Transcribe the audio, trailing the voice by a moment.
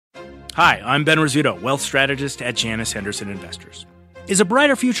Hi, I'm Ben Rizzuto, wealth strategist at Janus Henderson Investors. Is a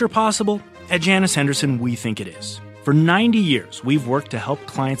brighter future possible? At Janus Henderson, we think it is. For 90 years, we've worked to help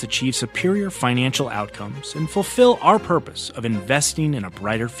clients achieve superior financial outcomes and fulfill our purpose of investing in a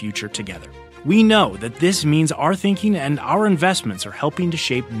brighter future together. We know that this means our thinking and our investments are helping to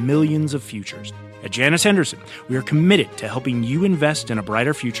shape millions of futures. At Janus Henderson, we are committed to helping you invest in a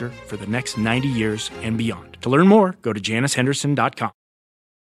brighter future for the next 90 years and beyond. To learn more, go to janushenderson.com.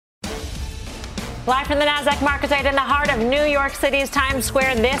 Live from the NASDAQ market site in the heart of New York City's Times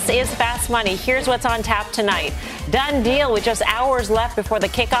Square, this is Fast Money. Here's what's on tap tonight. Done deal with just hours left before the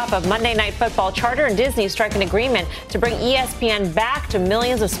kickoff of Monday Night Football. Charter and Disney strike an agreement to bring ESPN back to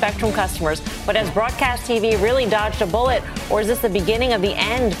millions of Spectrum customers. But has broadcast TV really dodged a bullet, or is this the beginning of the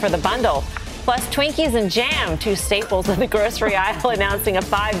end for the bundle? Plus, Twinkies and jam, two staples of the grocery aisle, announcing a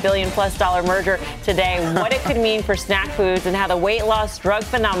 $5 billion+ merger today. What it could mean for snack foods and how the weight loss drug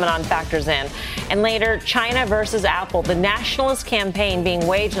phenomenon factors in. And later, China versus Apple, the nationalist campaign being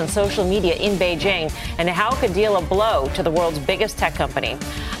waged on social media in Beijing, and how it could deal a blow to the world's biggest tech company.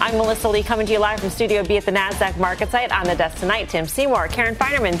 I'm Melissa Lee, coming to you live from Studio B at the NASDAQ market site. On the desk tonight, Tim Seymour, Karen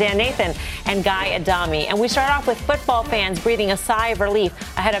Feinerman, Dan Nathan, and Guy Adami. And we start off with football fans breathing a sigh of relief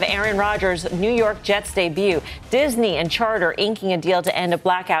ahead of Aaron Rodgers' New York Jets debut. Disney and Charter inking a deal to end a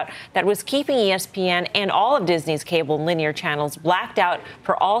blackout that was keeping ESPN and all of Disney's cable and linear channels blacked out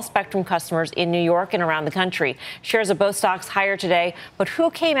for all Spectrum customers in New York and around the country. Shares of both stocks higher today, but who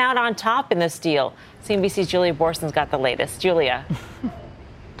came out on top in this deal? CNBC's Julia Borson's got the latest. Julia.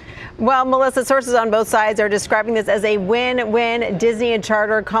 Well, Melissa, sources on both sides are describing this as a win-win. Disney and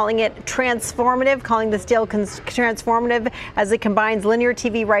Charter calling it transformative, calling this deal transformative as it combines linear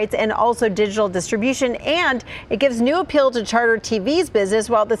TV rights and also digital distribution. And it gives new appeal to Charter TV's business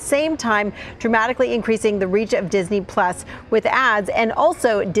while at the same time dramatically increasing the reach of Disney Plus with ads and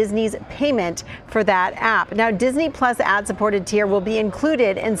also Disney's payment for that app. Now, Disney Plus ad-supported tier will be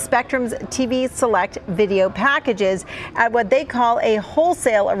included in Spectrum's TV Select video packages at what they call a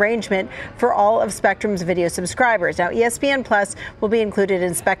wholesale arrangement for all of Spectrum's video subscribers. Now, ESPN Plus will be included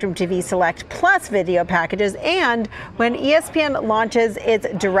in Spectrum TV Select Plus video packages, and when ESPN launches its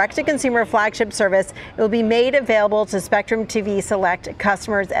direct-to-consumer flagship service, it will be made available to Spectrum TV Select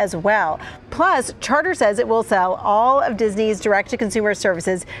customers as well. Plus, Charter says it will sell all of Disney's direct-to-consumer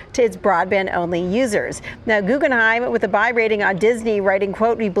services to its broadband-only users. Now, Guggenheim, with a buy rating on Disney, writing,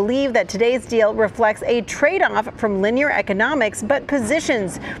 quote, "We believe that today's deal reflects a trade-off from linear economics, but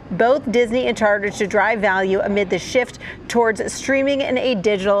positions both Disney and Charter to drive value amid the shift towards streaming in a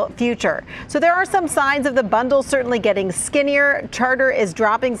digital future." So there are some signs of the bundle certainly getting skinnier. Charter is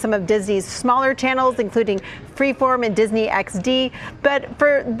dropping some of Disney's smaller channels, including Freeform and Disney XD. But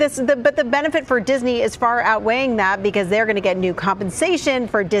the benefit for Disney is far outweighing that because they're going to get new compensation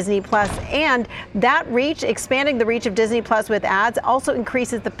for Disney Plus, and that reach, expanding the reach of Disney Plus with ads, also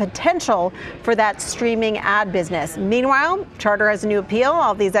increases the potential for that streaming ad business. Meanwhile, Charter has a new appeal,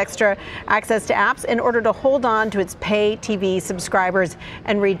 all these extra access to apps, in order to hold on to its pay TV subscribers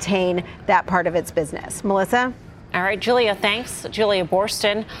and retain that part of its business. Melissa? All right, Julia, thanks. Julia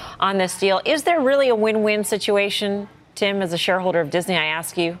Borston on this deal. Is there really a win-win situation, Tim, as a shareholder of Disney, I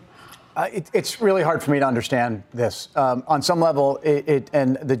ask you? It's really hard for me to understand this. On some level,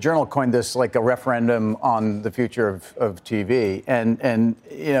 and the Journal coined this like a referendum on the future of TV. And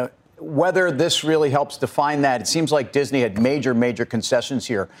you know, whether this really helps define that, it seems like Disney had major concessions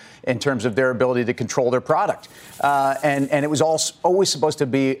here in terms of their ability to control their product. And it was always supposed to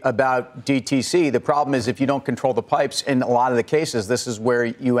be about DTC. The problem is if you don't control the pipes, in a lot of the cases, this is where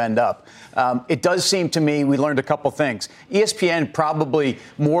you end up. It does seem to me we learned a couple things. ESPN probably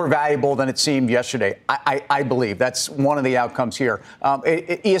more valuable than it seemed yesterday. I believe that's one of the outcomes here.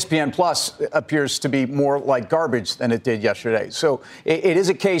 ESPN Plus appears to be more like garbage than it did yesterday. So it is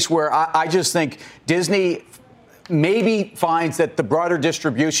a case where I just think Disney maybe finds that the broader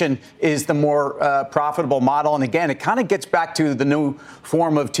distribution is the more profitable model. And again, it kind of gets back to the new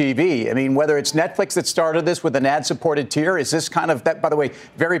form of TV. I mean, whether it's Netflix that started this with an ad-supported tier, is this kind of, that, by the way,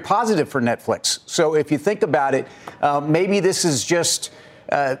 very positive for Netflix. So if you think about it, maybe this is just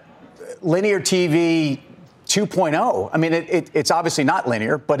linear TV 2.0. I mean, it's obviously not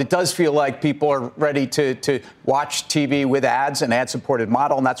linear, but it does feel like people are ready to watch TV with ads, an ad-supported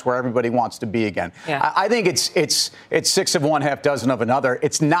model, and that's where everybody wants to be again. Yeah. I think it's 6 of one, half dozen of another.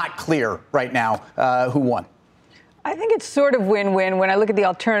 It's not clear right now who won. I think it's sort of win-win. When I look at the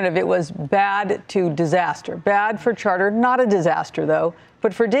alternative, it was bad to disaster. Bad for Charter, not a disaster, though.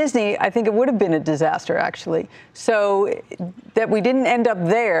 But for Disney, I think it would have been a disaster, actually. So that we didn't end up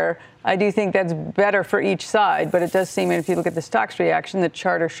there, I do think that's better for each side. But it does seem, if you look at the stock's reaction, that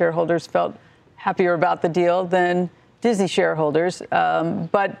Charter shareholders felt happier about the deal than Disney shareholders.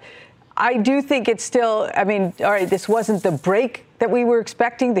 But I do think it's still, I mean, all right, this wasn't the break that we were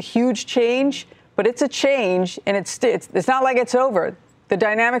expecting, the huge change. But it's a change, and it's not like it's over. The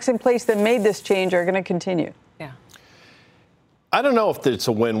dynamics in place that made this change are going to continue. Yeah. I don't know if it's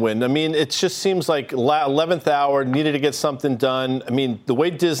a win-win. I mean, it just seems like 11th hour, needed to get something done. I mean, the way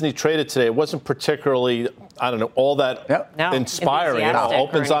Disney traded today, it wasn't particularly, I don't know, all that inspiring. It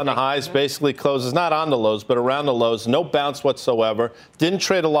opens on the highs, basically closes not on the lows, but around the lows. No bounce whatsoever. Didn't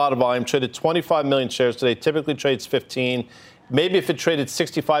trade a lot of volume. Traded 25 million shares today. Typically trades 15. Maybe if it traded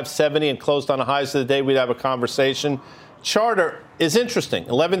 65, 70 and closed on the highs of the day, we'd have a conversation. Charter is interesting.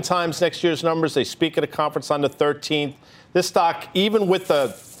 11 times next year's numbers. They speak at a conference on the 13th. This stock, even with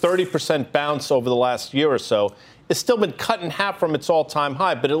a 30% bounce over the last year or so, has still been cut in half from its all-time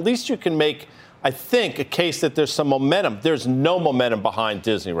high. But at least you can make, I think, a case that there's some momentum. There's no momentum behind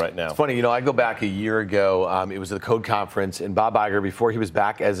Disney right now. It's funny, I go back a year ago. It was the Code Conference, and Bob Iger, before he was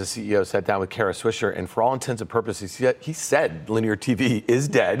back as a CEO, sat down with Kara Swisher, and for all intents and purposes, he said linear TV is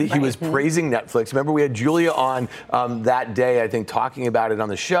dead. Right. He was praising Netflix. Remember, we had Julia on that day, I think, talking about it on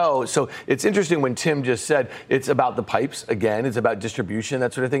the show. So it's interesting when Tim just said it's about the pipes again. It's about distribution,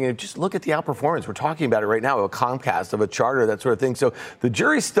 that sort of thing. And just look at the outperformance. We're talking about it right now, of a Comcast, of a Charter, that sort of thing. So the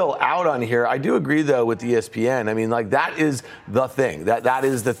jury's still out on here. I do agree, though, with ESPN. I mean, like, that is the thing. That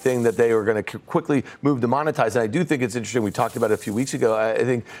is the thing that they are going to quickly move to monetize. And I do think it's interesting. We talked about it a few weeks ago. I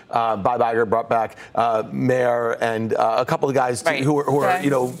think Bob Iger brought back Mayer and a couple of guys who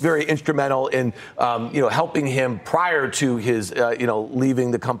are very instrumental in helping him prior to his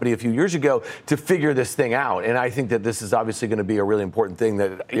leaving the company a few years ago to figure this thing out. And I think that this is obviously going to be a really important thing.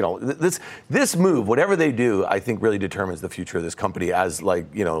 That this move, whatever they do, I think really determines the future of this company as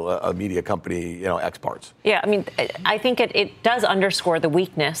a media company. Exports. Yeah, I mean, I think it does underscore the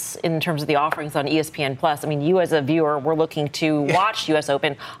weakness in terms of the offerings on ESPN Plus. I mean, you as a viewer were looking to watch U.S.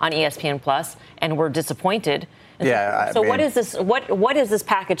 Open on ESPN Plus, and were disappointed. So what is this? What is this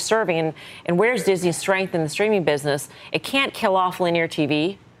package serving, and where's Disney's strength in the streaming business? It can't kill off linear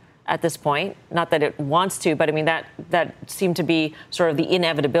TV at this point. Not that it wants to, but I mean that seemed to be sort of the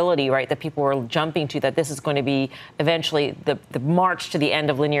inevitability, right? That people were jumping to, that this is going to be eventually the march to the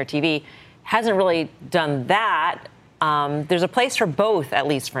end of linear TV. Hasn't really done that. There's a place for both, at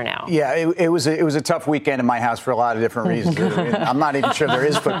least for now. Yeah, it was a tough weekend in my house for a lot of different reasons. I'm not even sure there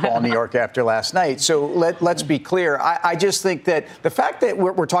is football in New York after last night. So let's be clear. I just think that the fact that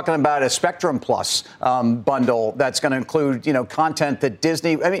we're talking about a Spectrum Plus bundle that's going to include content that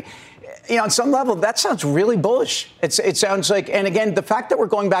Disney. I mean, on some level, that sounds really bullish. It sounds like, and again, the fact that we're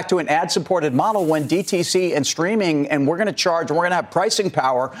going back to an ad-supported model when DTC and streaming, and we're going to charge, and we're going to have pricing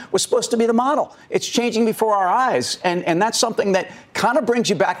power, was supposed to be the model. It's changing before our eyes, and that's something that kind of brings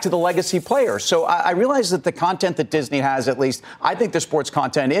you back to the legacy player. So I realize that the content that Disney has, at least, I think the sports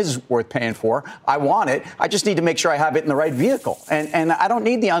content is worth paying for. I want it. I just need to make sure I have it in the right vehicle, and I don't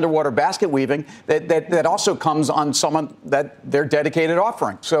need the underwater basket weaving that also comes on someone that their dedicated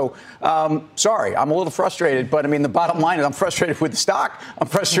offering. So. Sorry, I'm a little frustrated, but I mean, the bottom line is I'm frustrated with the stock. I'm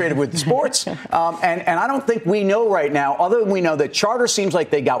frustrated with the sports. And I don't think we know right now, other than we know that Charter seems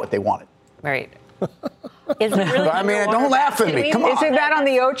like they got what they wanted. Right. Is it really? I mean, don't laugh at me. Come on. Is it that on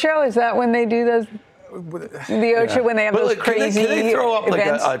the Ocho? Is that when they do those? The Ocho, when they have those crazy can they throw up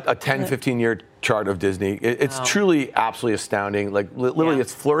events? Like a 10, 15-year chart of Disney? It's truly absolutely astounding. Like, literally,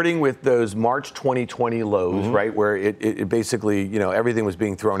 it's flirting with those March 2020 lows, right, where it basically, everything was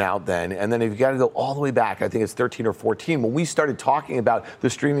being thrown out then. And then if you got to go all the way back, I think it's 13 or 14, when we started talking about the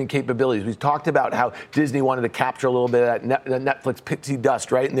streaming capabilities. We talked about how Disney wanted to capture a little bit of that Netflix pixie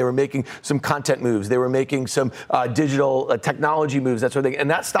dust, right? And they were making some content moves. They were making some digital technology moves, that sort of thing.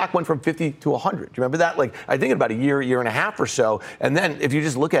 And that stock went from 50 to 100. Do you remember that? Like, I think about a year and a half or so. And then if you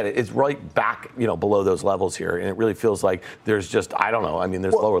just look at it, it's right back below those levels here. And it really feels like there's just, I don't know. I mean,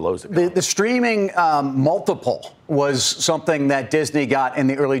 there's lower lows. The streaming multiple was something that Disney got in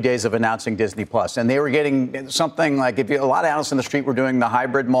the early days of announcing Disney Plus. And they were getting something like, a lot of analysts in the street were doing the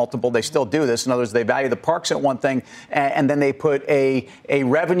hybrid multiple. They still do this. In other words, they value the parks at one thing, and then they put a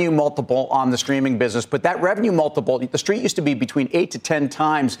revenue multiple on the streaming business. But that revenue multiple, the street used to be between 8 to 10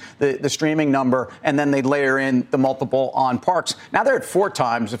 times the streaming number, and then they'd layer in the multiple on parks. Now they're at 4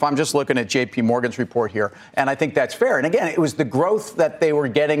 times, if I'm just looking at JP Morgan's report here. And I think that's fair. And again, it was the growth that they were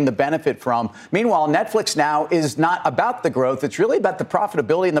getting the benefit from. Meanwhile, Netflix now is not about the growth. It's really about the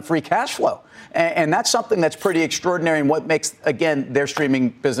profitability and the free cash flow. And that's something that's pretty extraordinary and what makes, again, their streaming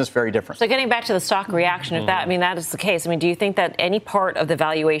business very different. So getting back to the stock reaction, if that is the case, do you think that any part of the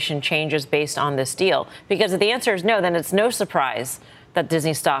valuation changes based on this deal? Because if the answer is no, then it's no surprise that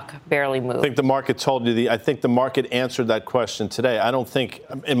Disney stock barely moved. I think the market told you I think the market answered that question today. I don't think,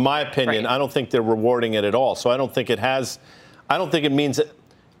 in my opinion, I don't think they're rewarding it at all. So I don't think it means,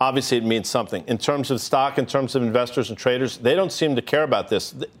 obviously it means something. In terms of stock, in terms of investors and traders, they don't seem to care about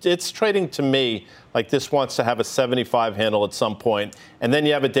this. It's trading to me like this wants to have a 75 handle at some point, and then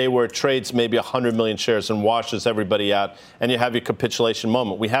you have a day where it trades maybe 100 million shares and washes everybody out, and you have your capitulation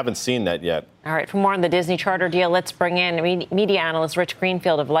moment. We haven't seen that yet. All right, for more on the Disney Charter deal, let's bring in media analyst Rich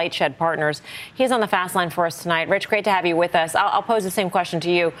Greenfield of Lightshed Partners. He's on the fast line for us tonight. Rich, great to have you with us. I'll pose the same question to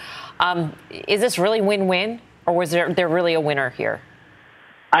you. Is this really win-win, or was there really a winner here?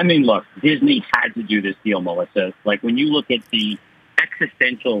 Look, Disney had to do this deal, Melissa. Like, when you look at the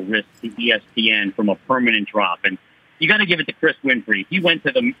existential risk to ESPN from a permanent drop, and you got to give it to Chris Winfrey. He went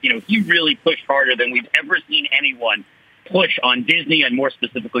to the, he really pushed harder than we've ever seen anyone push on Disney and more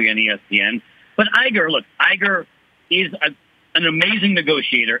specifically on ESPN. But Iger is an amazing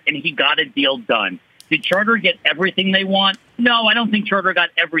negotiator, and he got a deal done. Did Charter get everything they want? No, I don't think Charter got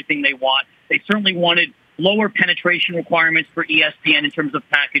everything they want. They certainly wanted lower penetration requirements for ESPN in terms of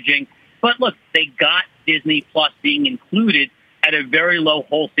packaging. But look, they got Disney Plus being included at a very low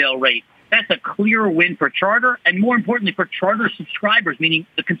wholesale rate. That's a clear win for Charter, and more importantly for Charter subscribers, meaning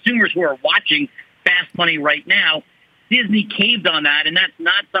the consumers who are watching Fast Money right now. Disney caved on that, and that's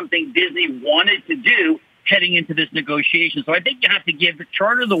not something Disney wanted to do heading into this negotiation. So I think you have to give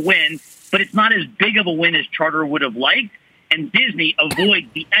Charter the win, but it's not as big of a win as Charter would have liked, and Disney avoids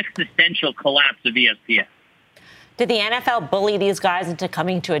the existential collapse of ESPN. Did the NFL bully these guys into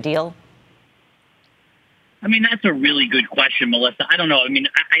coming to a deal? That's a really good question, Melissa. I don't know.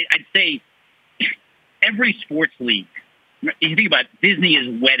 I'd say every sports league, you think about it, Disney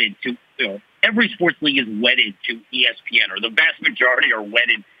is wedded to, every sports league is wedded to ESPN, or the vast majority are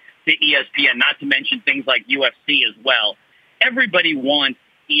wedded to ESPN, not to mention things like UFC as well. Everybody wants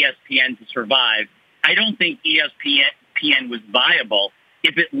ESPN to survive. I don't think ESPN was viable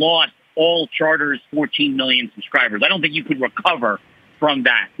if it lost all Charter's 14 million subscribers. I don't think you could recover from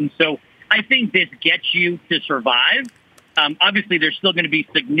that. And so I think this gets you to survive. Obviously, there's still going to be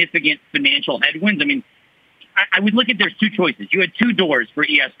significant financial headwinds. I would look at there's two choices. You had two doors for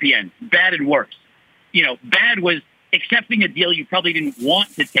ESPN, bad and worse. Bad was accepting a deal you probably didn't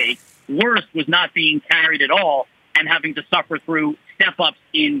want to take. Worse was not being carried at all and having to suffer through step-ups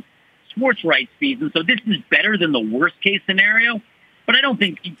in sports rights fees. And so this is better than the worst-case scenario. But I don't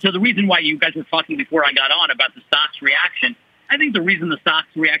think – so the reason why you guys were talking before I got on about the stock's reaction, I think the reason the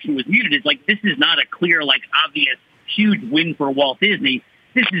stock's reaction was muted is, this is not a clear, obvious, huge win for Walt Disney.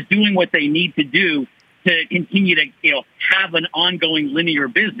 This is doing what they need to do to continue to, have an ongoing linear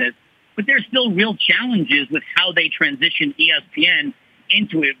business. But there's still real challenges with how they transition ESPN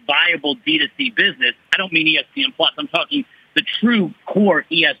into a viable D2C business. I don't mean ESPN Plus. I'm talking the true core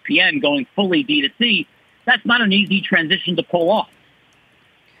ESPN going fully D2C. That's not an easy transition to pull off.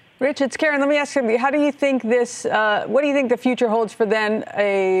 Rich, it's Karen. Let me ask you, how do you think what do you think the future holds for then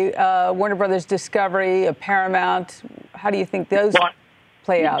a Warner Brothers Discovery, a Paramount? How do you think those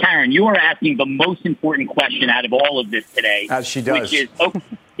play out? Karen, you are asking the most important question out of all of this today. As she does. Which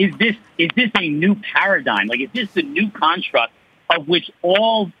is, is this a new paradigm? Is this the new construct of which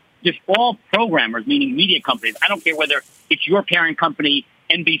all programmers, meaning media companies, I don't care whether it's your parent company,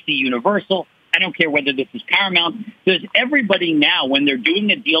 NBC Universal, I don't care whether this is Paramount. Does everybody now, when they're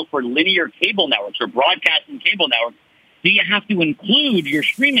doing a deal for linear cable networks or broadcasting cable networks, do you have to include your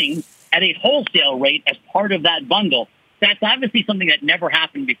streaming at a wholesale rate as part of that bundle? That's obviously something that never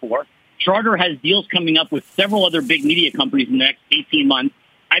happened before. Charter has deals coming up with several other big media companies in the next 18 months.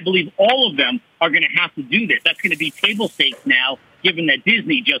 I believe all of them are going to have to do this. That's going to be table stakes now, given that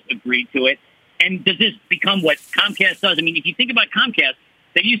Disney just agreed to it. And does this become what Comcast does? If you think about Comcast,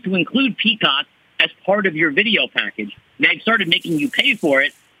 they used to include Peacock as part of your video package. They've started making you pay for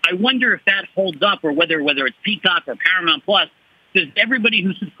it. I wonder if that holds up, or whether it's Peacock or Paramount Plus. Does everybody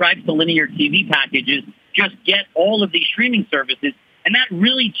who subscribes to linear TV packages just get all of these streaming services? And that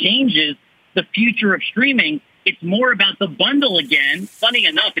really changes the future of streaming. It's more about the bundle again. Funny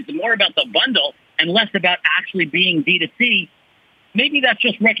enough, it's more about the bundle and less about actually being D2C. Maybe that's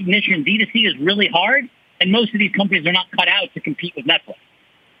just recognition. D2C is really hard, and most of these companies are not cut out to compete with Netflix.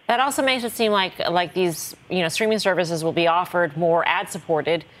 That also makes it seem like these, streaming services will be offered more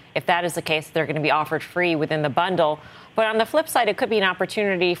ad-supported. If that is the case, they're going to be offered free within the bundle. But on the flip side, it could be an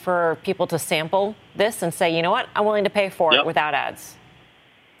opportunity for people to sample this and say, you know what, I'm willing to pay for it without ads.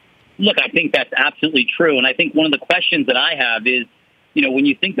 Look, I think that's absolutely true. And I think one of the questions that I have is, when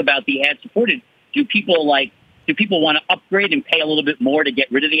you think about the ad-supported, do people want to upgrade and pay a little bit more to get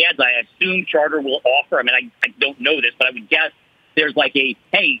rid of the ads? I assume Charter will offer. I mean, I don't know this, but I would guess there's like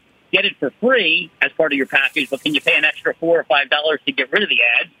hey, get it for free as part of your package, but can you pay an extra $4 or $5 to get rid of the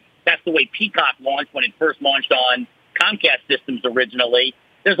ads? That's the way Peacock launched when it first launched on Comcast systems originally.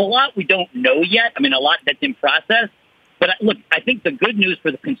 There's a lot we don't know yet. I mean, a lot that's in process. But look, I think the good news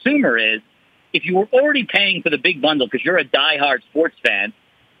for the consumer is if you were already paying for the big bundle because you're a diehard sports fan,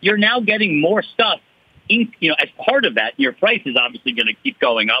 you're now getting more stuff as part of that. Your price is obviously going to keep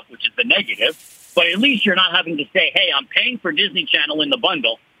going up, which is the negative. But at least you're not having to say, hey, I'm paying for Disney Channel in the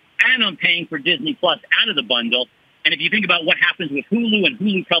bundle and I'm paying for Disney Plus out of the bundle. And if you think about what happens with Hulu, and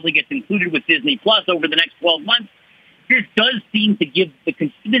Hulu probably gets included with Disney Plus over the next 12 months, this does seem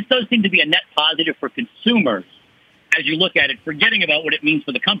to be a net positive for consumers as you look at it, forgetting about what it means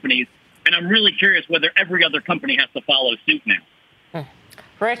for the companies. And I'm really curious whether every other company has to follow suit now.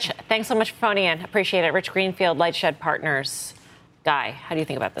 Rich, thanks so much for phoning in. Appreciate it. Rich Greenfield, Lightshed Partners. Guy, how do you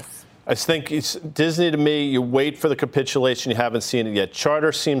think about this? I think it's Disney to me, you wait for the capitulation. You haven't seen it yet.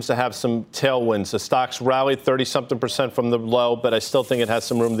 Charter seems to have some tailwinds. The stock's rallied 30-something% from the low, but I still think it has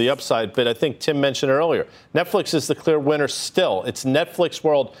some room to the upside. But I think Tim mentioned earlier, Netflix is the clear winner still. It's Netflix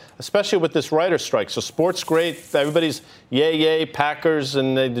world, especially with this writer's strike. So sports great. Everybody's yay, Packers,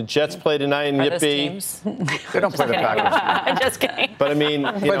 and the Jets play tonight, and yippee. They don't play the Packers. Just kidding. But I mean,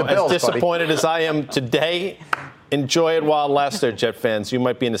 as disappointed as I am today, enjoy it while it lasts there, Jet fans. You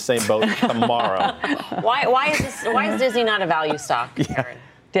might be in the same boat tomorrow. Why is Disney not a value stock, Karen?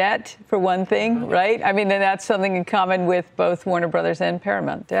 Debt, for one thing, right? I mean, and that's something in common with both Warner Brothers and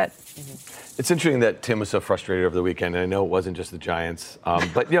Paramount. Debt. It's interesting that Tim was so frustrated over the weekend. And I know it wasn't just the Giants,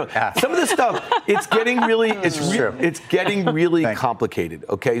 but some of this stuff, it's getting really complicated.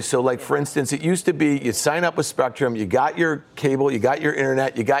 Okay, so like for instance, it used to be you sign up with Spectrum, you got your cable, you got your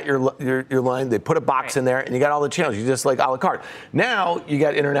internet, you got your line. They put a box in there, and you got all the channels. You just like a la carte. Now you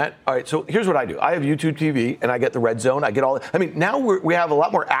got internet. All right, so here's what I do. I have YouTube TV, and I get the Red Zone. I get all. I mean, now we have a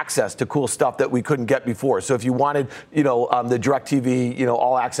lot more access to cool stuff that we couldn't get before. So if you wanted, the DirecTV,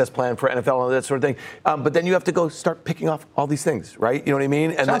 all access plan for NFL and that sort of thing, but then you have to go start picking off all these things, right? You know what I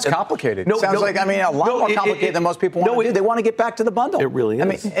mean? And sounds complicated. A lot more complicated than most people want to do. They want to get back to the bundle. It really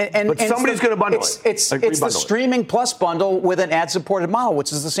is. But somebody's going to bundle it. It's the streaming plus bundle with an ad-supported model,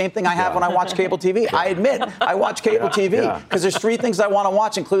 which is the same thing I have when I watch cable TV. I admit, I watch cable TV because there's three things I want to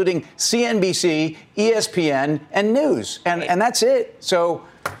watch, including CNBC, ESPN, and news, and that's it. So.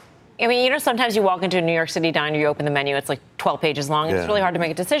 I mean, sometimes you walk into a New York City diner, you open the menu, it's like 12 pages long. It's really hard to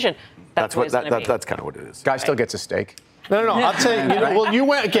make a decision. That's kind of what it is. Guy still gets a steak. No. I'll tell you.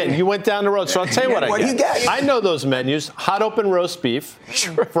 You went down the road, so I'll tell you what I get. Do you get? I know those menus: hot open roast beef,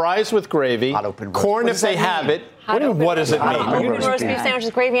 fries with gravy, corn if they have it. What does it mean? Roast beef sandwich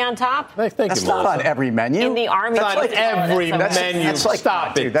with gravy on top? Thank That's you, not Melissa. on every menu. In the Army. That's not every menu. That's like,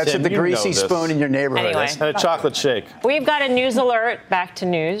 stop it, That's Tim, the greasy spoon in your neighborhood. Anyway. And a chocolate shake. We've got a news alert. Back to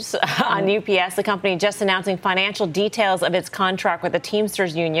news on UPS. The company just announcing financial details of its contract with the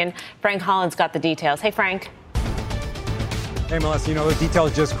Teamsters Union. Frank Holland's got the details. Hey, Frank. Hey, Melissa, those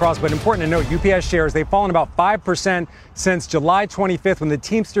details just crossed, but important to note, UPS shares, they've fallen about 5% since July 25th when the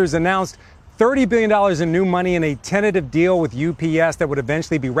Teamsters announced $30 billion in new money in a tentative deal with UPS that would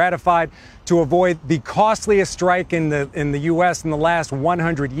eventually be ratified to avoid the costliest strike in the U.S. in the last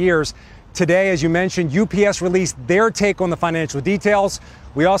 100 years. Today, as you mentioned, UPS released their take on the financial details.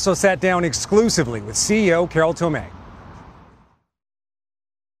 We also sat down exclusively with CEO Carol Tomé.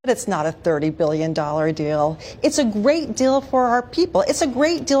 It's not a $30 billion deal. It's a great deal for our people. It's a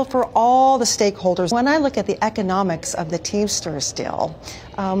great deal for all the stakeholders. When I look at the economics of the Teamsters deal,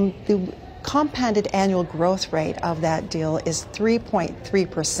 the compounded annual growth rate of that deal is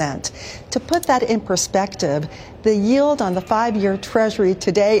 3.3%. To put that in perspective, the yield on the 5-year Treasury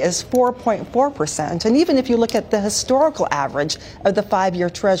today is 4.4%. And even if you look at the historical average of the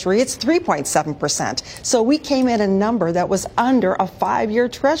 5-year Treasury, it's 3.7%. So we came in a number that was under a 5-year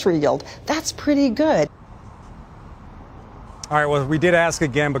Treasury yield. That's pretty good. All right, well, we did ask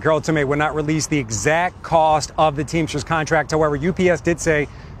again, but Carol Tomé would not release the exact cost of the Teamsters contract. However, UPS did say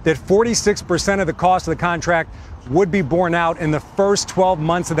that 46% of the cost of the contract would be borne out in the first 12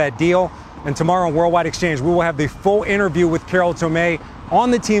 months of that deal. And tomorrow on Worldwide Exchange, we will have the full interview with Carol Tomé on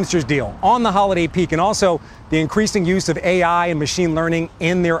the Teamsters deal, on the holiday peak, and also the increasing use of AI and machine learning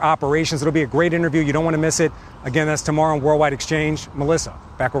in their operations. It'll be a great interview. You don't want to miss it. Again, that's tomorrow on Worldwide Exchange. Melissa,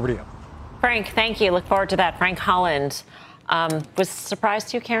 back over to you. Frank, thank you. Look forward to that. Frank Holland. Was surprised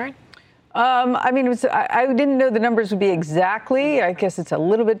to you, Karen? I mean, I didn't know the numbers would be exactly. I guess it's a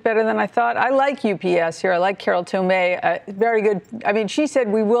little bit better than I thought. I like UPS here. I like Carol Tomei. Very good. I mean, she said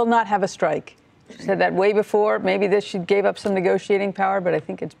we will not have a strike. She said that way before. Maybe she gave up some negotiating power, but I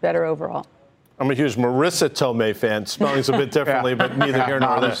think it's better overall. I'm a huge Marissa Tomei fan. Spelling's a bit differently, but neither here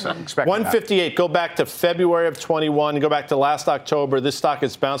nor there. 158. Go back to February of 21. Go back to last October. This stock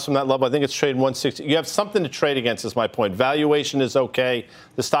has bounced from that level. I think it's trading 160. You have something to trade against, is my point. Valuation is okay.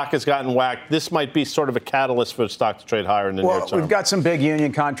 The stock has gotten whacked. This might be sort of a catalyst for the stock to trade higher in the near term. We've got some big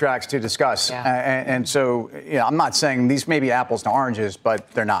union contracts to discuss. Yeah. And so, I'm not saying these may be apples to oranges,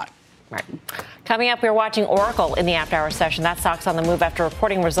 but they're not. Right. Coming up, we're watching Oracle in the after-hour session. That stock's on the move after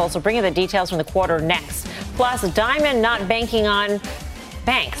reporting results. We'll bring you the details from the quarter next. Plus, Diamond not banking on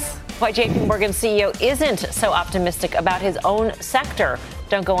banks. Why JP Morgan CEO isn't so optimistic about his own sector.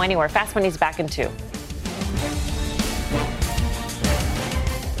 Don't go anywhere. Fast Money's back in 2.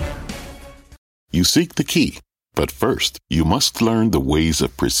 You seek the key, but first, you must learn the ways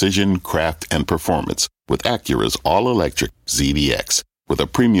of precision, craft, and performance with Acura's all-electric ZDX. With a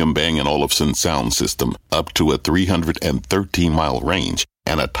premium Bang & Olufsen sound system up to a 313-mile range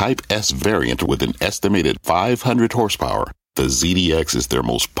and a Type S variant with an estimated 500 horsepower, the ZDX is their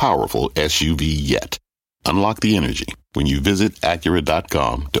most powerful SUV yet. Unlock the energy when you visit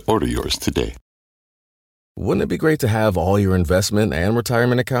Acura.com to order yours today. Wouldn't it be great to have all your investment and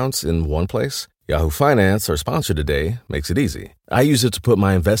retirement accounts in one place? Yahoo Finance, our sponsor today, makes it easy. I use it to put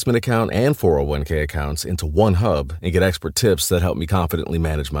my investment account and 401k accounts into one hub and get expert tips that help me confidently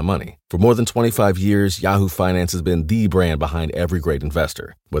manage my money. For more than 25 years, Yahoo Finance has been the brand behind every great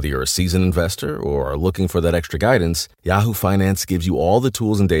investor. Whether you're a seasoned investor or are looking for that extra guidance, Yahoo Finance gives you all the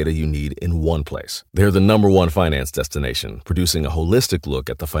tools and data you need in one place. They're the #1 finance destination, producing a holistic look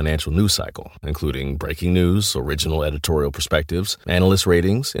at the financial news cycle, including breaking news, original editorial perspectives, analyst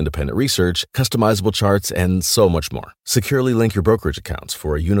ratings, independent research, customizable charts, and so much more. Securely link your brokerage accounts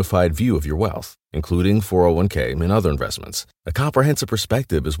for a unified view of your wealth, including 401k and other investments. A comprehensive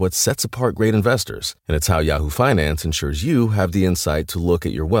perspective is what sets apart great investors, and it's how Yahoo Finance ensures you have the insight to look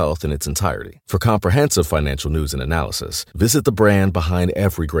at your wealth in its entirety. For comprehensive financial news and analysis, visit the brand behind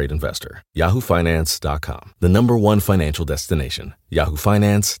every great investor, yahoofinance.com, the #1 financial destination,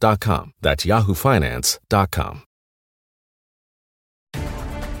 yahoofinance.com. That's yahoofinance.com.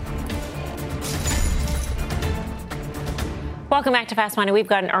 Welcome back to Fast Money. We've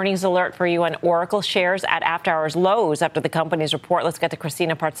got an earnings alert for you on Oracle shares at after-hours lows after the company's report. Let's get to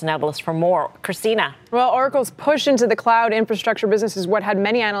Christina Partsinevelos for more. Christina. Well, Oracle's push into the cloud infrastructure business is what had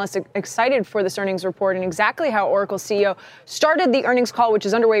many analysts excited for this earnings report, and exactly how Oracle's CEO started the earnings call, which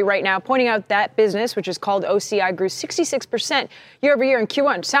is underway right now, pointing out that business, which is called OCI, grew 66% year over year in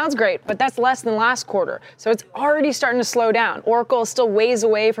Q1. Sounds great, but that's less than last quarter. So it's already starting to slow down. Oracle is still ways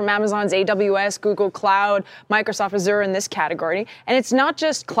away from Amazon's AWS, Google Cloud, Microsoft Azure in this category. And it's not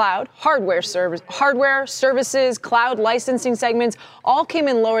just cloud, hardware, services, cloud licensing segments all came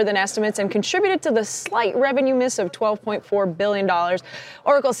in lower than estimates and contributed to the slight revenue miss of $12.4 billion.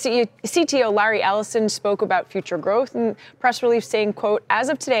 Oracle CTO Larry Ellison spoke about future growth in press release saying, quote, as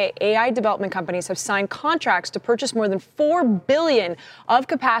of today, AI development companies have signed contracts to purchase more than $4 billion of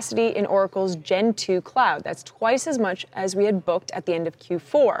capacity in Oracle's Gen 2 cloud. That's twice as much as we had booked at the end of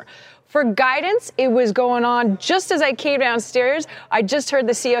Q4. For guidance, it was going on just as I came downstairs. I just heard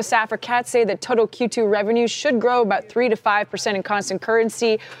the CEO, Safra Catz, say that total Q2 revenue should grow about 3 to 5% in constant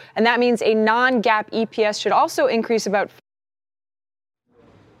currency. And that means a non-GAAP EPS should also increase about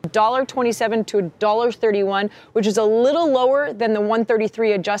 $1.27 to $1.31, which is a little lower than the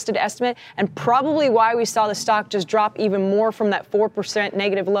 $1.33 adjusted estimate, and probably why we saw the stock just drop even more from that 4%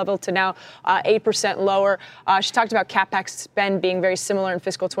 negative level to now 8% lower. She talked about CapEx spend being very similar in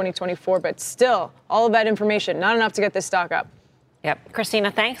fiscal 2024, but still, all of that information, not enough to get this stock up. Yep. Christina,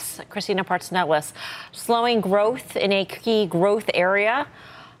 thanks. Christina Partsinevelos. Slowing growth in a key growth area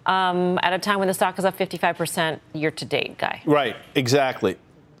at a time when the stock is up 55% year to date, Guy. Right, exactly.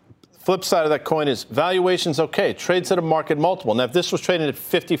 Flip side of that coin is valuation's okay. Trades at a market multiple. Now, if this was trading at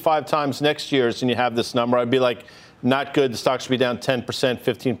 55 times next year's and you have this number, I'd be like, not good. The stock should be down 10%,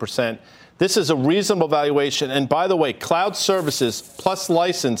 15%. This is a reasonable valuation. And by the way, cloud services plus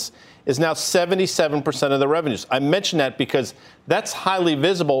license is now 77% of the revenues. I mention that because that's highly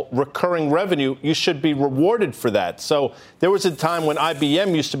visible recurring revenue. You should be rewarded for that. So there was a time when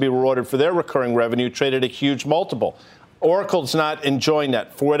IBM used to be rewarded for their recurring revenue, traded a huge multiple. Oracle's not enjoying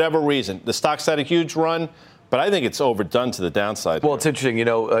that for whatever reason. The stock's had a huge run, but I think it's overdone to the downside. Well, it's interesting.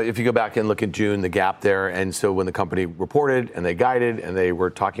 If you go back and look at June, the gap there, and so when the company reported and they guided and they were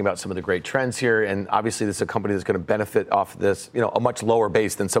talking about some of the great trends here, and obviously this is a company that's going to benefit off this, a much lower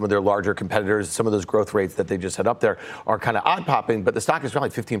base than some of their larger competitors. Some of those growth rates that they just had up there are kind of eye-popping, but the stock is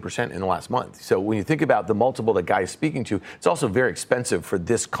rallied 15% in the last month. So when you think about the multiple that Guy is speaking to, it's also very expensive for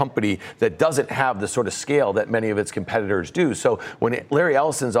this company that doesn't have the sort of scale that many of its competitors do. So when Larry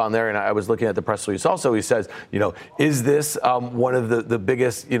Ellison's on there, and I was looking at the press release also, he says, is this one of the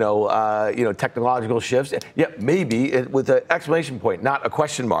biggest, technological shifts? Yeah, maybe with an exclamation point, not a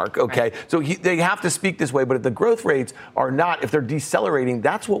question mark. Okay, right. So they have to speak this way. But if the growth rates are not, if they're decelerating,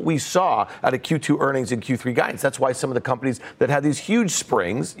 that's what we saw out of Q2 earnings and Q3 guidance. That's why some of the companies that had these huge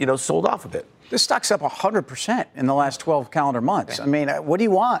springs, sold off a bit. This stock's up 100% in the last 12 calendar months. Okay. I mean, what do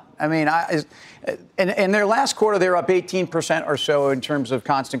you want? I mean, in their last quarter, they were up 18% or so in terms of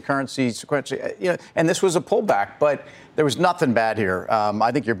constant currency sequentially. And this was a pullback, but there was nothing bad here.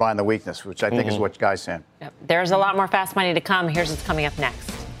 I think you're buying the weakness, which I think is what Guy's saying. Yep. There's a lot more fast money to come. Here's what's coming up next.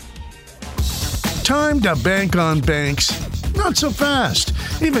 Time to bank on banks. Not so fast.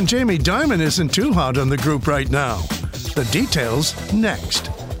 Even Jamie Dimon isn't too hot on the group right now. The details next.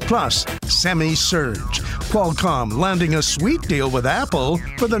 Plus, semi-surge. Qualcomm landing a sweet deal with Apple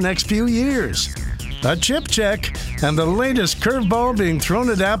for the next few years. A chip check and the latest curveball being thrown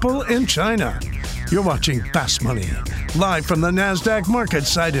at Apple in China. You're watching Fast Money, live from the NASDAQ market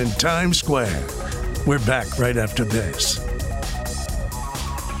site in Times Square. We're back right after this.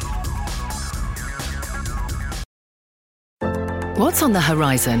 What's on the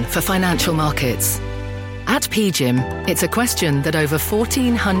horizon for financial markets? At PGIM, it's a question that over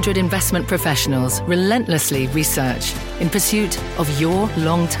 1,400 investment professionals relentlessly research in pursuit of your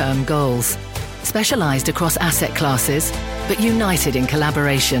long-term goals. Specialized across asset classes, but united in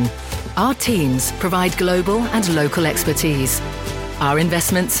collaboration, our teams provide global and local expertise. Our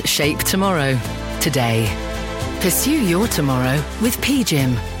investments shape tomorrow, today. Pursue your tomorrow with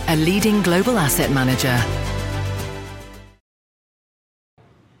PGIM, a leading global asset manager.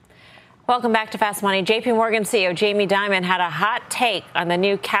 Welcome back to Fast Money. JP Morgan CEO Jamie Dimon had a hot take on the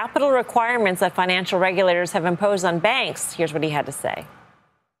new capital requirements that financial regulators have imposed on banks. Here's what he had to say.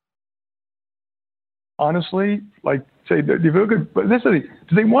 Honestly, say, do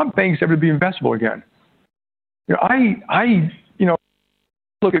they want banks ever to be investable again? I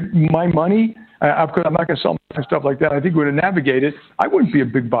look at my money. I'm not going to sell my stuff like that. I think we're going to navigate it. I wouldn't be a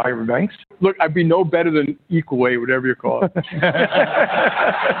big buyer of banks. Look, I'd be no better than equal weight, whatever you call it.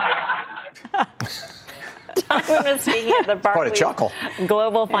 Dimon was speaking at the Barclays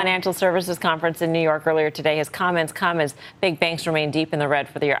Global Financial Services Conference in New York earlier today. His comments come as big banks remain deep in the red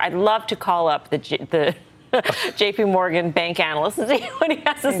for the year. I'd love to call up the JP Morgan bank analyst and see what he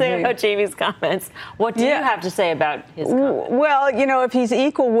has to say about Jamie's comments. What do you have to say about his comments? Well, if he's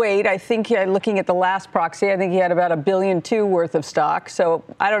equal weight, I think looking at the last proxy, I think he had about $1.2 billion worth of stock. So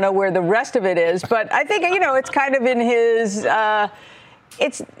I don't know where the rest of it is, but I think, it's kind of in his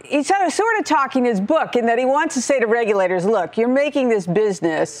he's sort of talking his book in that he wants to say to regulators, look, you're making this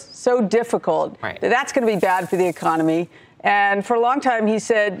business so difficult that that's going to be bad for the economy. And for a long time, he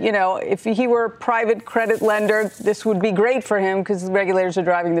said, if he were a private credit lender, this would be great for him because the regulators are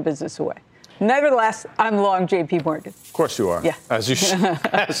driving the business away. Nevertheless, I'm long JP Morgan. Of course you are. Yeah. As you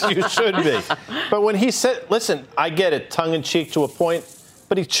should be. But when he said, listen, I get it, tongue in cheek to a point,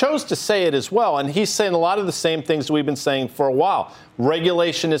 but he chose to say it as well. And he's saying a lot of the same things we've been saying for a while.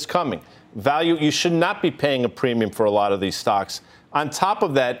 Regulation is coming. Value, you should not be paying a premium for a lot of these stocks. On top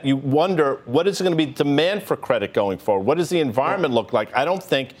of that, you wonder, what is going to be demand for credit going forward? What does the environment look like? I don't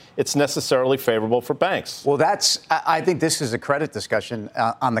think it's necessarily favorable for banks. Well, I think this is a credit discussion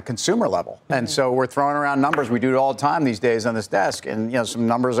on the consumer level. Mm-hmm. And so we're throwing around numbers. We do it all the time these days on this desk. And, some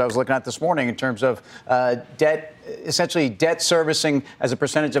numbers I was looking at this morning in terms of debt. Essentially, debt servicing as a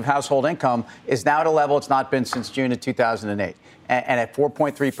percentage of household income is now at a level it's not been since June of 2008. And at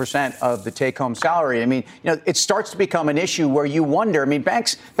 4.3% of the take-home salary. I mean, it starts to become an issue where you wonder. I mean,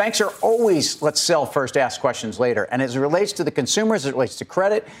 banks are always, let's sell first, ask questions later. And as it relates to the consumers, as it relates to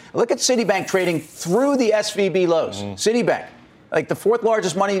credit, look at Citibank trading through the SVB lows. Mm-hmm. Citibank, like the fourth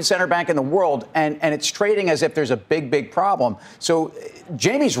largest money center bank in the world, and it's trading as if there's a big problem. So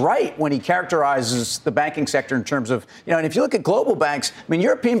Jamie's right when he characterizes the banking sector in terms of, and if you look at global banks, I mean,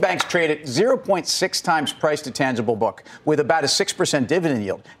 European banks trade at 0.6 times price to tangible book with about a 6% dividend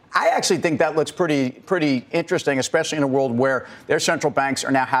yield. I actually think that looks pretty interesting, especially in a world where their central banks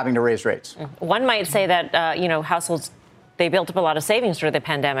are now having to raise rates. One might say that, households, they built up a lot of savings during the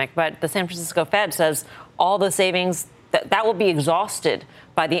pandemic, but the San Francisco Fed says all the savings that will be exhausted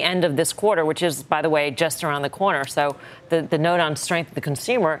by the end of this quarter, which is, by the way, just around the corner. So the note on strength of the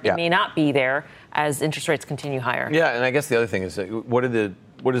consumer may not be there as interest rates continue higher. Yeah, and I guess the other thing is,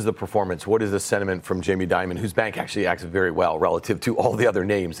 what is the performance? What is the sentiment from Jamie Dimon, whose bank actually acts very well relative to all the other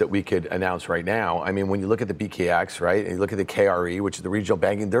names that we could announce right now? I mean, when you look at the BKX, right, and you look at the KRE, which is the regional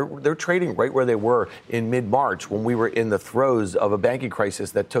banking, they're trading right where they were in mid-March when we were in the throes of a banking crisis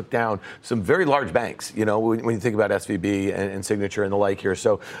that took down some very large banks, you know, when you think about SVB and Signature and the like here.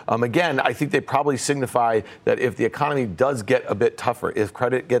 So, again, I think they probably signify that if the economy does get a bit tougher, if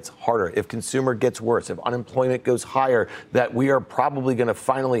credit gets harder, if consumer gets worse, if unemployment goes higher, that we are probably going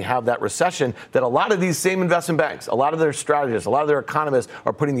to finally have that recession that a lot of these same investment banks, a lot of their strategists, a lot of their economists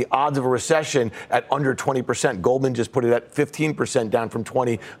are putting the odds of a recession at under 20%. Goldman just put it at 15%, down from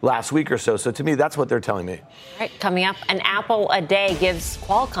 20 last week or so. So to me, that's what they're telling me. All right, coming up, an apple a day gives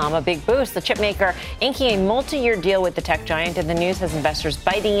Qualcomm a big boost. The chip maker inking a multi-year deal with the tech giant, and the news has investors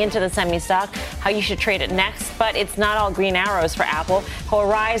biting into the semi stock. How you should trade it next, but it's not all green arrows for Apple. How a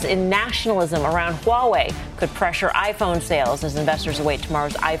rise in nationalism around Huawei could pressure iPhone sales as investors await tomorrow's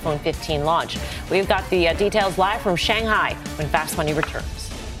iPhone 15 launch. We've got the details live from Shanghai when Fast Money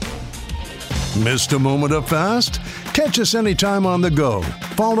returns. Missed a moment of Fast? Catch us anytime on the go.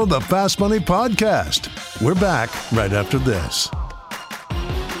 Follow the Fast Money podcast. We're back right after this.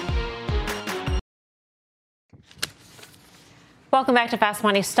 Welcome back to Fast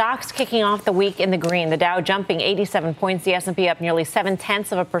Money. Stocks kicking off the week in the green. The Dow jumping 87 points, the S&P up nearly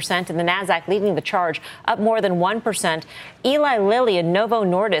 0.7%, and the Nasdaq leading the charge up more than 1%. Eli Lilly and Novo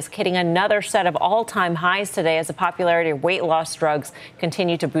Nordisk hitting another set of all-time highs today as the popularity of weight loss drugs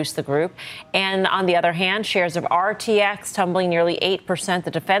continue to boost the group. And on the other hand, shares of RTX tumbling nearly 8%.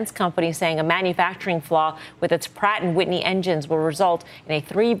 The defense company saying a manufacturing flaw with its Pratt & Whitney engines will result in a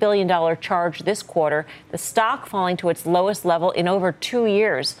 $3 billion charge this quarter. The stock falling to its lowest level in over 2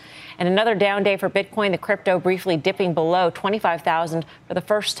 years. And another down day for Bitcoin, the crypto briefly dipping below 25,000 for the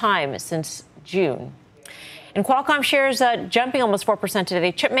first time since June. And Qualcomm shares jumping almost 4%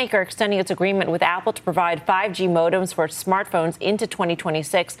 today. Chipmaker extending its agreement with Apple to provide 5G modems for its smartphones into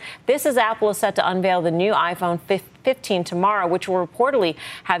 2026. This as Apple is set to unveil the new iPhone 15 tomorrow, which will reportedly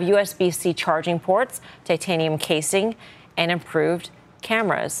have USB-C charging ports, titanium casing, and improved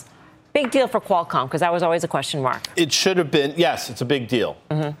cameras. Big deal for Qualcomm, because that was always a question mark. It should have been. Yes, it's a big deal.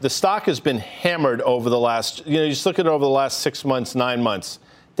 Mm-hmm. The stock has been hammered over the last, you just look at it over the last 6 months, 9 months,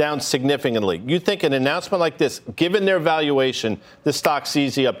 down significantly. You think an announcement like this, given their valuation, the stock's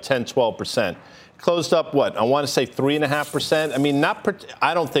easy up 10, 12%. Closed up, what? I want to say 3.5%. I mean,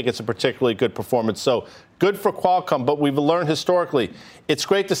 I don't think it's a particularly good performance. So good for Qualcomm, but we've learned historically, it's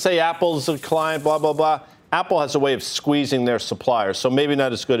great to say Apple's a client, blah, blah, blah. Apple has a way of squeezing their suppliers, so maybe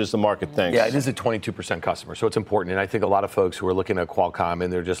not as good as the market thinks. Yeah, it is a 22% customer, so it's important. And I think a lot of folks who are looking at Qualcomm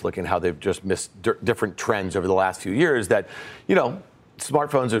and they're just looking how they've just missed different trends over the last few years that,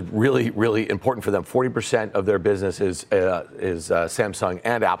 smartphones are really, really important for them. 40% of their business is Samsung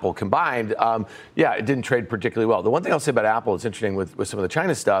and Apple combined. It didn't trade particularly well. The one thing I'll say about Apple, it's interesting with some of the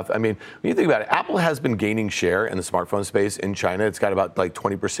China stuff. I mean, when you think about it, Apple has been gaining share in the smartphone space in China. It's got about like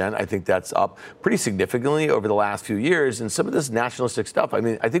 20%. I think that's up pretty significantly over the last few years. And some of this nationalistic stuff, I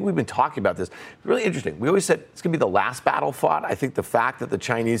mean, I think we've been talking about this. It's really interesting. We always said it's going to be the last battle fought. I think the fact that the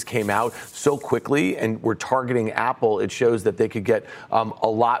Chinese came out so quickly and were targeting Apple, it shows that they could get a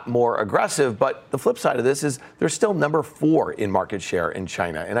lot more aggressive. But the flip side of this is they're still number 4 in market share in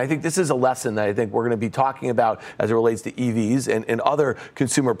China. And I think this is a lesson that I think we're going to be talking about as it relates to EVs and other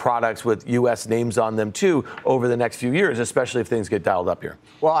consumer products with U.S. names on them, too, over the next few years, especially if things get dialed up here.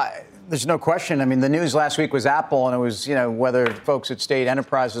 Well, there's no question. I mean, the news last week was Apple, and it was, whether folks at state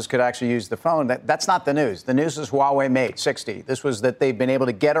enterprises could actually use the phone. That's not the news. The news is Huawei Mate 60. This was that they've been able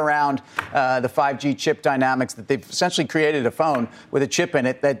to get around the 5G chip dynamics, that they've essentially created a phone with a chip in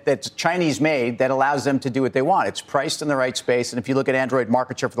it that's Chinese made that allows them to do what they want. It's priced in the right space. And if you look at Android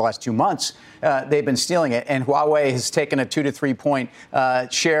market share for the last 2 months, they've been stealing it. And Huawei has taken a 2 to 3 point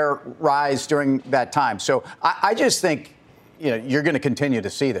share rise during that time. So I just think, you're going to continue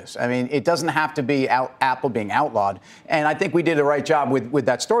to see this. I mean, it doesn't have to be Apple being outlawed. And I think we did the right job with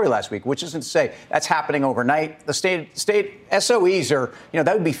that story last week, which isn't to say that's happening overnight. The state SOEs are,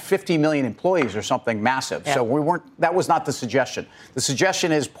 that would be 50 million employees or something massive. Yeah. So that was not the suggestion. The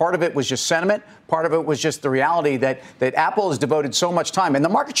suggestion is part of it was just sentiment. Part of it was just the reality that Apple has devoted so much time, and the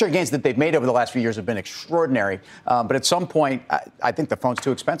market share gains that they've made over the last few years have been extraordinary. But at some point, I think the phone's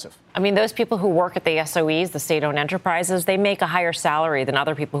too expensive. I mean, those people who work at the SOEs, the state-owned enterprises, they make a higher salary than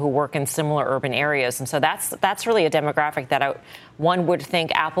other people who work in similar urban areas. And so that's really a demographic that one would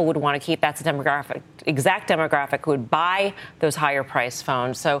think Apple would want to keep. That's a exact demographic who would buy those higher priced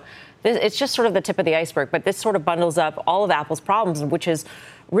phones. So it's just sort of the tip of the iceberg. But this sort of bundles up all of Apple's problems, which is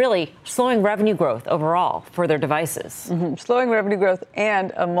really slowing revenue growth overall for their devices. Mm-hmm. Slowing revenue growth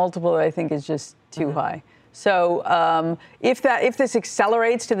and a multiple that I think is just too high. So if this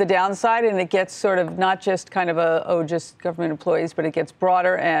accelerates to the downside and it gets sort of not just kind of just government employees, but it gets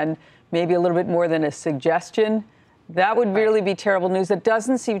broader and maybe a little bit more than a suggestion, that would really be terrible news. That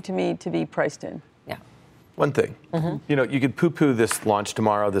doesn't seem to me to be priced in. Yeah. One thing, you could poo-poo this launch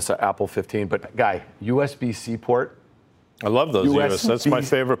tomorrow, this Apple 15, but Guy, USB-C port. I love those USB. That's my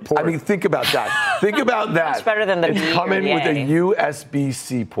favorite port. I mean, think about that. Think about that. It's better than the It's coming with a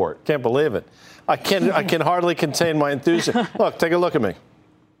USB-C port. Can't believe it. I can hardly contain my enthusiasm. Look, take a look at me.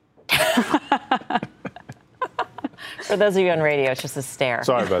 For those of you on radio, it's just a stare.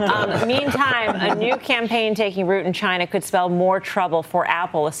 Sorry about that. Meantime, a new campaign taking root in China could spell more trouble for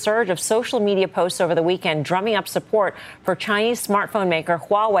Apple. A surge of social media posts over the weekend drumming up support for Chinese smartphone maker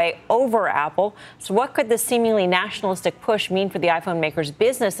Huawei over Apple. So what could this seemingly nationalistic push mean for the iPhone maker's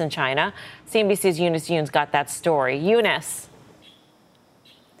business in China? CNBC's Eunice Yoon's got that story. Eunice.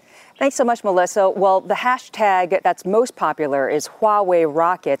 Thanks so much, Melissa. Well, the hashtag that's most popular is Huawei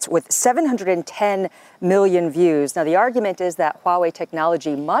Rockets with 710 million views. Now, the argument is that Huawei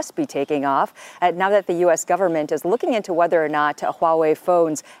technology must be taking off now that the U.S. government is looking into whether or not Huawei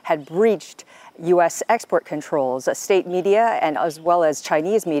phones had breached U.S. export controls. State media and as well as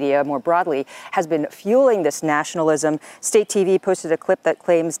Chinese media more broadly has been fueling this nationalism. State TV posted a clip that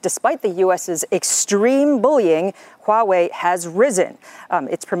claims despite the U.S.'s extreme bullying, Huawei has risen.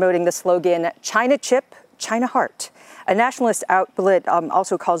 It's promoting the slogan, China chip, China heart. A nationalist outlet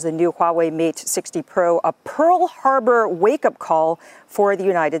also calls the new Huawei Mate 60 Pro a Pearl Harbor wake-up call for the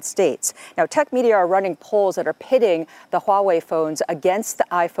United States. Now, tech media are running polls that are pitting the Huawei phones against the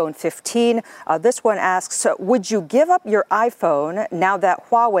iPhone 15. This one asks, would you give up your iPhone now that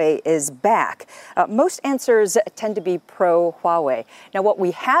Huawei is back? Most answers tend to be pro-Huawei. Now, what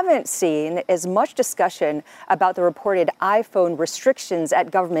we haven't seen is much discussion about the reported iPhone restrictions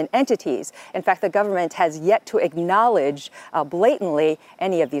at government entities. In fact, the government has yet to acknowledge blatantly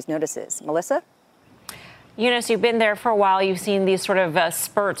any of these notices. Melissa? Eunice, you've been there for a while. You've seen these sort of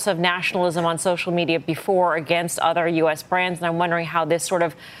spurts of nationalism on social media before against other U.S. brands, and I'm wondering how this sort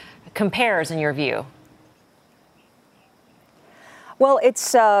of compares in your view. Well,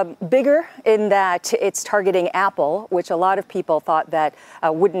 it's bigger in that it's targeting Apple, which a lot of people thought that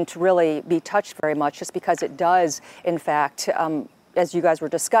wouldn't really be touched very much, just because it does, in fact, as you guys were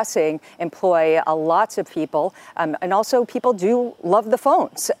discussing, employ lots of people. And also people do love the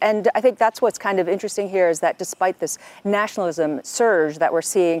phones. And I think that's what's kind of interesting here is that despite this nationalism surge that we're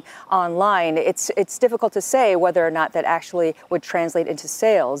seeing online, it's difficult to say whether or not that actually would translate into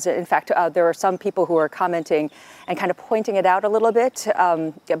sales. In fact, there are some people who are commenting and kind of pointing it out a little bit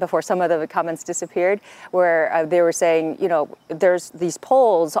before some of the comments disappeared, where they were saying, there's these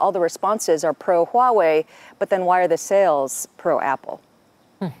polls, all the responses are pro-Huawei, but then why are the sales pro-Apple?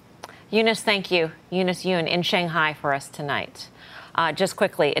 Eunice, thank you. Eunice Yoon in Shanghai for us tonight. Just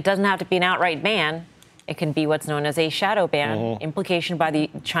quickly, it doesn't have to be an outright ban. It can be what's known as a shadow ban, implication by the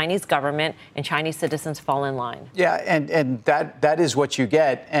Chinese government, and Chinese citizens fall in line. Yeah, and that is what you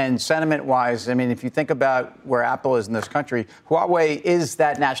get. And sentiment-wise, I mean, if you think about where Apple is in this country, Huawei is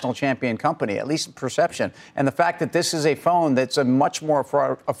that national champion company, at least in perception. And the fact that this is a phone that's a much more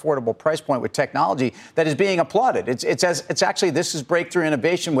affordable price point with technology that is being applauded. It's actually, this is breakthrough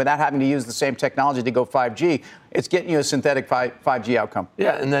innovation without having to use the same technology to go 5G. It's getting you a synthetic 5G outcome.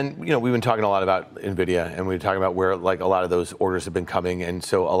 Yeah, and then, we've been talking a lot about NVIDIA, and we've been talking about where, a lot of those orders have been coming, and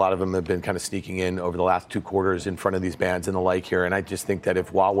so a lot of them have been kind of sneaking in over the last 2 quarters in front of these bands and the like here, and I just think that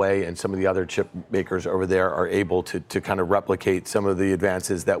if Huawei and some of the other chip makers over there are able to kind of replicate some of the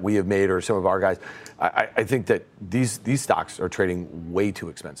advances that we have made or some of our guys, I think that these stocks are trading way too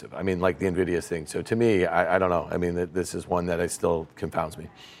expensive. I mean, like the NVIDIA thing. So to me, I don't know. I mean, this is one that still confounds me.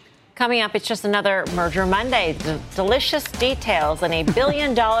 Coming up, it's just another Merger Monday. Delicious details in a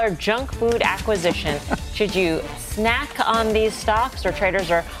billion-dollar junk food acquisition. Should you snack on these stocks, or traders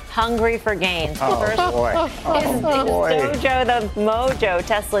are hungry for gains? First, Dojo the Mojo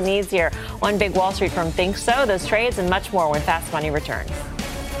Tesla needs here. One big Wall Street firm thinks so. Those trades and much more when Fast Money returns.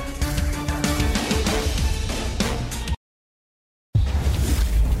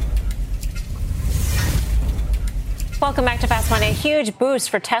 Welcome back to Fast Money. A huge boost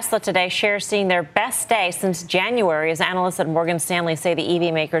for Tesla today. Shares seeing their best day since January as analysts at Morgan Stanley say the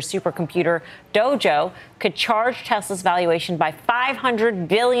EV maker's supercomputer Dojo could charge Tesla's valuation by $500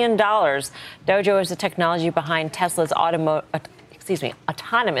 billion. Dojo is the technology behind Tesla's autonomous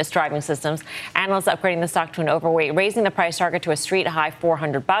driving systems. Analysts upgrading the stock to an overweight, raising the price target to a street high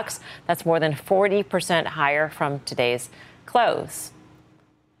 $400. That's more than 40% higher from today's close.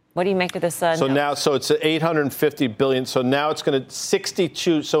 What do you make of this? So it's at 850 billion. So now it's going to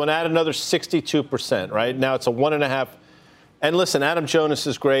 62. So add another 62%, right? Now it's a 1.5. And listen, Adam Jonas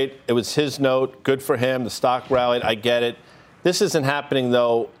is great. It was his note. Good for him. The stock rallied. I get it. This isn't happening,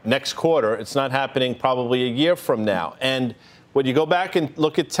 though, next quarter. It's not happening probably a year from now. And when you go back and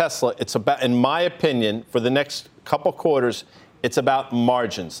look at Tesla, it's about, in my opinion, for the next couple quarters, it's about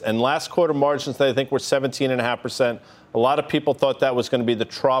margins. And last quarter margins, I think, were 17.5%. A lot of people thought that was going to be the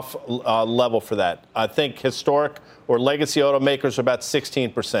trough level for that. I think historic or legacy automakers are about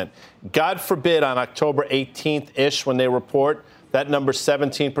 16%. God forbid on October 18th-ish when they report, that number's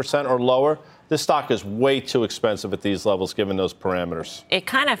 17% or lower. This stock is way too expensive at these levels given those parameters. It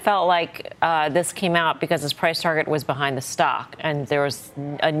kind of felt like this came out because its price target was behind the stock, and there was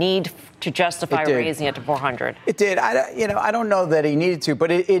a need to justify raising it to 400. It did. I don't know that he needed to, but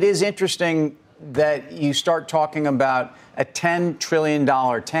it is interesting that you start talking about a $10 trillion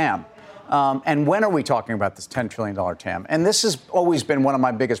TAM. And when are we talking about this $10 trillion TAM? And this has always been one of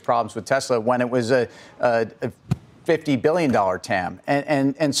my biggest problems with Tesla when it was a $50 billion TAM.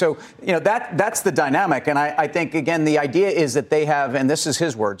 And so, that's the dynamic. And I think, again, the idea is that they have, and this is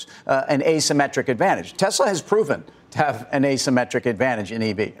his words, an asymmetric advantage. Tesla has proven to have an asymmetric advantage in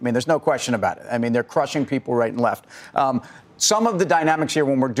EV. I mean, there's no question about it. I mean, they're crushing people right and left. Some of the dynamics here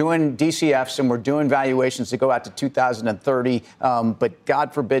when we're doing DCFs and we're doing valuations that go out to 2030, but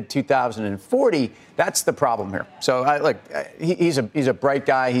God forbid 2040, that's the problem here. So he's a bright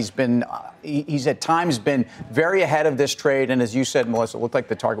guy. He's at times been very ahead of this trade. And as you said, Melissa, it looked like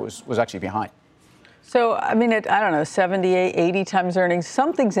the target was actually behind. So, I mean, I don't know, 78, 80 times earnings,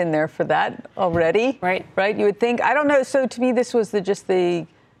 something's in there for that already. Right. You would think. I don't know. So to me, this was just the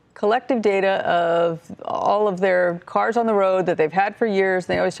collective data of all of their cars on the road that they've had for years.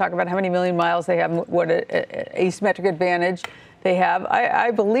 They always talk about how many million miles they have, what an asymmetric advantage they have.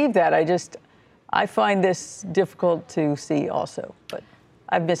 I believe that. I find this difficult to see also, but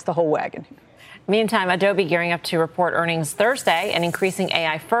I've missed the whole wagon here. Meantime, Adobe gearing up to report earnings Thursday, and increasing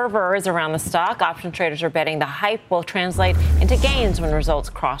AI fervor is around the stock. Option traders are betting the hype will translate into gains when results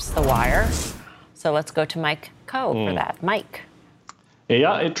cross the wire. So let's go to Mike Coe for that. Mike.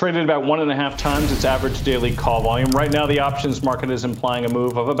 Yeah, it traded about 1.5 times its average daily call volume. Right now, the options market is implying a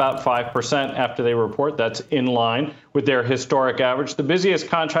move of about 5% after they report. That's in line with their historic average. The busiest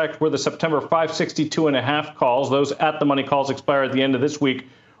contract were the September 562.5 calls. Those at-the-money calls expire at the end of this week.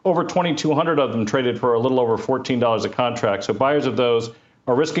 Over 2,200 of them traded for a little over $14 a contract. So buyers of those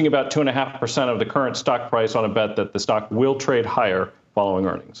are risking about 2.5% of the current stock price on a bet that the stock will trade higher following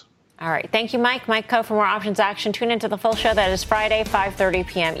earnings. All right. Thank you, Mike. Mike Coe for more options action. Tune into the full show. That is Friday, 5:30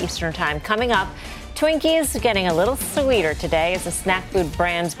 p.m. Eastern Time. Coming up, Twinkies getting a little sweeter today as the snack food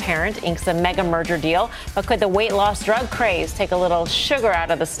brand's parent inks a mega merger deal. But could the weight loss drug craze take a little sugar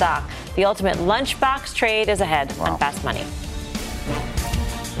out of the stock? The ultimate lunchbox trade is ahead on Fast Money.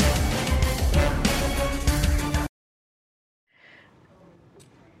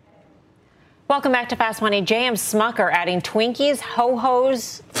 Welcome back to Fast Money. J.M. Smucker adding Twinkies,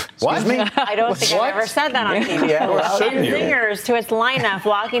 Ho-Hos. Excuse me? I don't think I've ever said that on TV. And zingers to its lineup,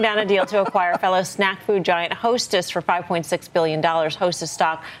 locking down a deal to acquire fellow snack food giant Hostess for $5.6 billion. Hostess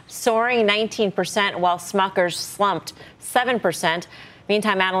stock soaring 19%, while Smucker's slumped 7%.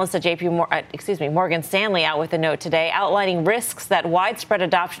 Meantime, analysts at Morgan Stanley out with a note today outlining risks that widespread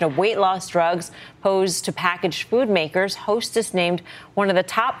adoption of weight loss drugs pose to packaged food makers. Hostess named one of the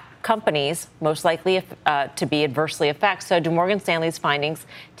top companies most likely to be adversely affected. So do Morgan Stanley's findings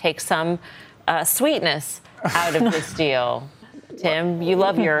take some sweetness out of this deal? Tim, you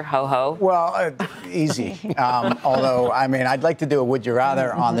love your ho-ho. Well, easy. Although, I mean, I'd like to do a would you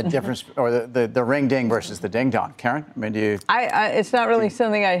rather on the difference or the ring ding versus the ding dong. Karen, I mean, do you? It's not really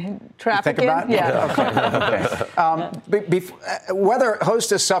something I traffic think about? in. Yeah. Okay. Whether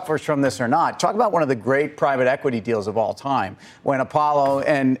Hostess suffers from this or not, talk about one of the great private equity deals of all time when Apollo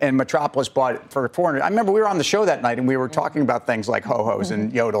and Metropolis bought it for $400. I remember we were on the show that night and we were talking about things like ho-hos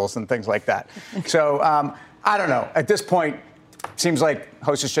and yodels and things like that. So I don't know. At this point, seems like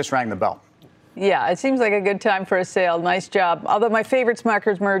Hostess just rang the bell. Yeah, it seems like a good time for a sale. Nice job. Although my favorite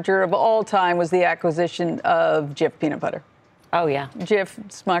Smucker's merger of all time was the acquisition of Jif Peanut Butter. Oh, yeah. Jif,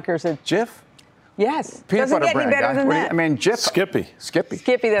 Smucker's. Jif? Yes. Peanut Doesn't butter get brand. any better than that. I mean, Jif. Skippy.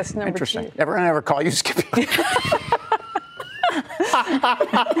 Skippy, that's number Interesting. 2. Everyone ever call you Skippy?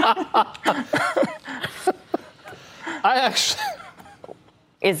 I actually.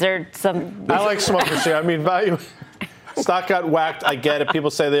 Is there some? I like Smucker's here. I mean, value. Stock got whacked. I get it.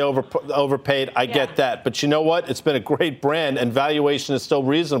 People say they overpaid. I get that. But you know what? It's been a great brand, and valuation is still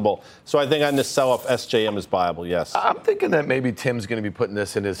reasonable. So I think on this sell-off, SJM is viable, yes. I'm thinking that maybe Tim's going to be putting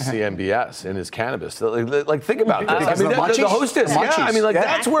this in his CMBS, in his cannabis. Like think about this. I mean, the hostess. Yeah, I mean,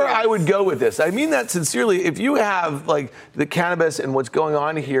 that's where I would go with this. I mean that sincerely. If you have, like, the cannabis and what's going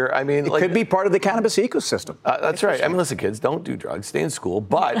on here, I mean, it could be part of the cannabis ecosystem. That's right. I mean, listen, kids, don't do drugs. Stay in school.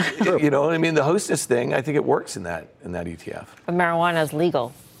 But, you know what I mean? The hostess thing, I think it works in that ETF. Marijuana is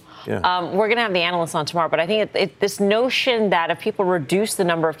legal. Yeah. We're going to have the analysts on tomorrow, but I think this notion that if people reduce the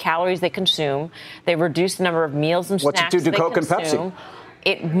number of calories they consume, they reduce the number of meals and snacks What's it do to Coke consume, and Pepsi?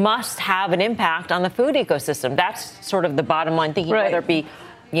 It must have an impact on the food ecosystem. That's sort of the bottom line thinking, whether it be,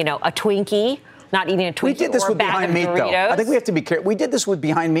 a Twinkie, not eating a Twinkie, we did this or with a bag Behind of Meat, Doritos. though. I think we have to be careful. We did this with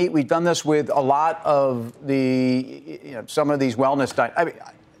Behind Meat. We've done this with a lot of the, some of these wellness diets. I mean,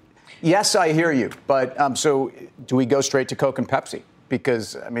 yes, I hear you. But so do we go straight to Coke and Pepsi?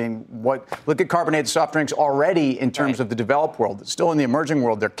 Because, I mean, look at carbonated soft drinks already in terms of the developed world. Still in the emerging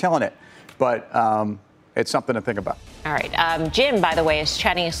world, they're killing it. But it's something to think about. All right. Jim, by the way, is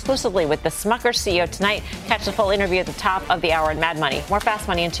chatting exclusively with the Smucker's CEO tonight. Catch the full interview at the top of the hour in Mad Money. More Fast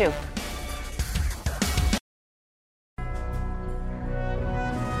Money in 2.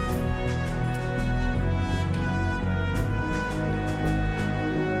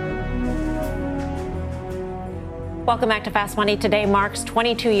 Welcome back to Fast Money. Today marks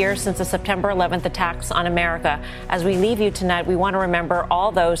 22 years since the September 11th attacks on America. As we leave you tonight, we want to remember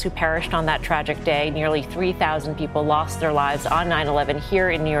all those who perished on that tragic day. Nearly 3,000 people lost their lives on 9/11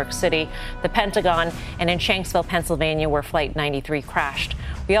 here in New York City, the Pentagon, and in Shanksville, Pennsylvania, where Flight 93 crashed.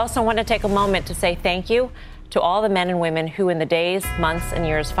 We also want to take a moment to say thank you to all the men and women who in the days, months, and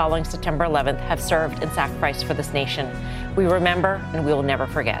years following September 11th have served and sacrificed for this nation. We remember and we will never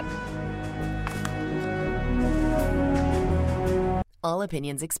forget. All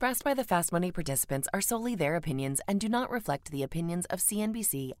opinions expressed by the Fast Money participants are solely their opinions and do not reflect the opinions of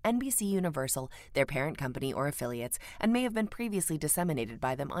CNBC, NBC Universal, their parent company, or affiliates, and may have been previously disseminated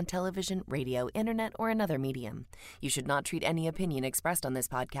by them on television, radio, internet, or another medium. You should not treat any opinion expressed on this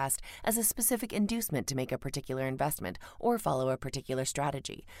podcast as a specific inducement to make a particular investment or follow a particular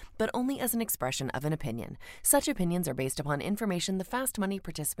strategy, but only as an expression of an opinion. Such opinions are based upon information the Fast Money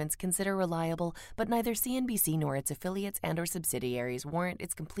participants consider reliable, but neither CNBC nor its affiliates and or subsidiaries warrant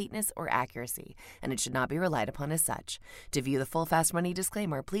its completeness or accuracy, and it should not be relied upon as such. To view the full Fast Money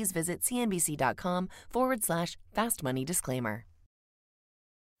disclaimer, please visit cnbc.com/Fast Money Disclaimer.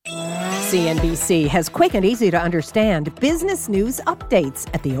 CNBC has quick and easy to understand business news updates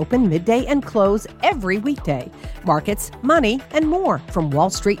at the open, midday, and close every weekday. Markets, money, and more from Wall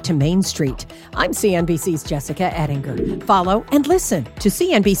Street to Main Street. I'm CNBC's Jessica Ettinger. Follow and listen to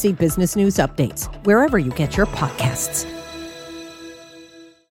CNBC Business News Updates wherever you get your podcasts.